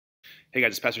Hey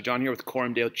guys, it's Pastor John here with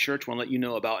Corumdale Church. I want to let you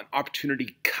know about an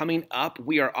opportunity coming up.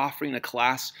 We are offering a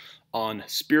class on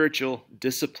spiritual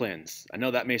disciplines. I know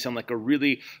that may sound like a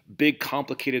really big,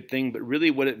 complicated thing, but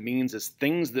really what it means is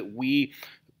things that we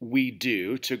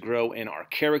do to grow in our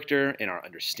character, in our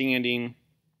understanding,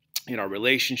 in our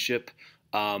relationship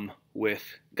with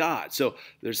God. So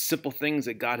there's simple things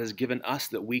that God has given us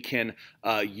that we can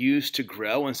use to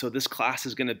grow. And so this class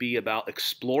is going to be about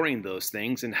exploring those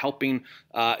things and helping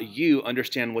you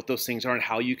understand what those things are and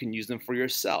how you can use them for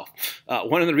yourself.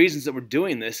 One of the reasons that we're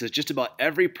doing this is just about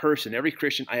every person, every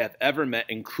Christian I have ever met,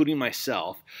 including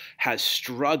myself, has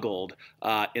struggled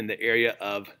in the area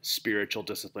of spiritual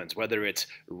disciplines, whether it's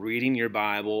reading your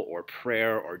Bible or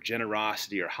prayer or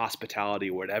generosity or hospitality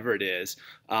or whatever it is.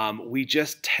 We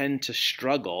just tend to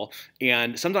struggle.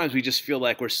 And sometimes we just feel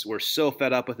like we're so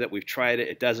fed up with it. We've tried it.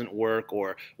 It doesn't work,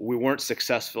 or we weren't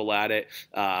successful at it.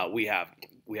 We have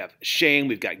shame.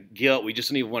 We've got guilt. We just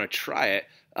don't even want to try it.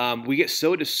 We get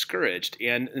so discouraged.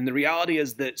 And the reality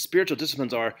is that spiritual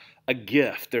disciplines are a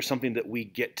gift. They're something that we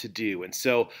get to do. And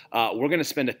so we're going to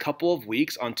spend a couple of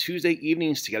weeks on Tuesday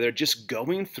evenings together just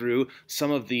going through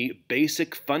some of the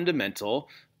basic fundamental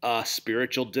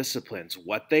spiritual disciplines,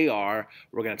 what they are.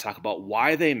 We're going to talk about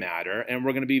why they matter, and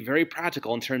we're going to be very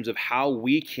practical in terms of how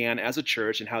we can, as a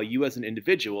church, and how you as an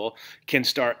individual can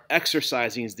start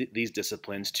exercising these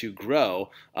disciplines to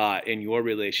grow in your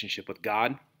relationship with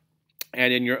God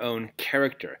and in your own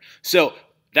character. So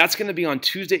that's going to be on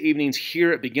Tuesday evenings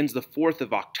here. It begins the 4th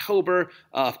of October.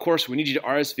 Of course, we need you to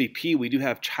RSVP. We do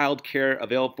have childcare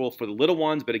available for the little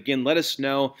ones, but again, let us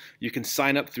know. You can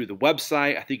sign up through the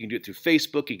website. I think you can do it through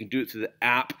Facebook. You can do it through the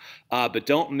app, but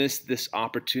don't miss this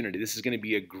opportunity. This is going to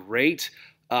be a great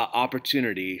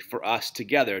opportunity for us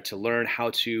together to learn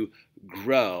how to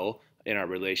grow in our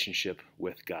relationship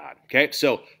with God. Okay,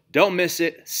 so don't miss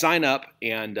it. Sign up,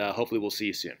 and hopefully we'll see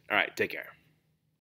you soon. All right, take care.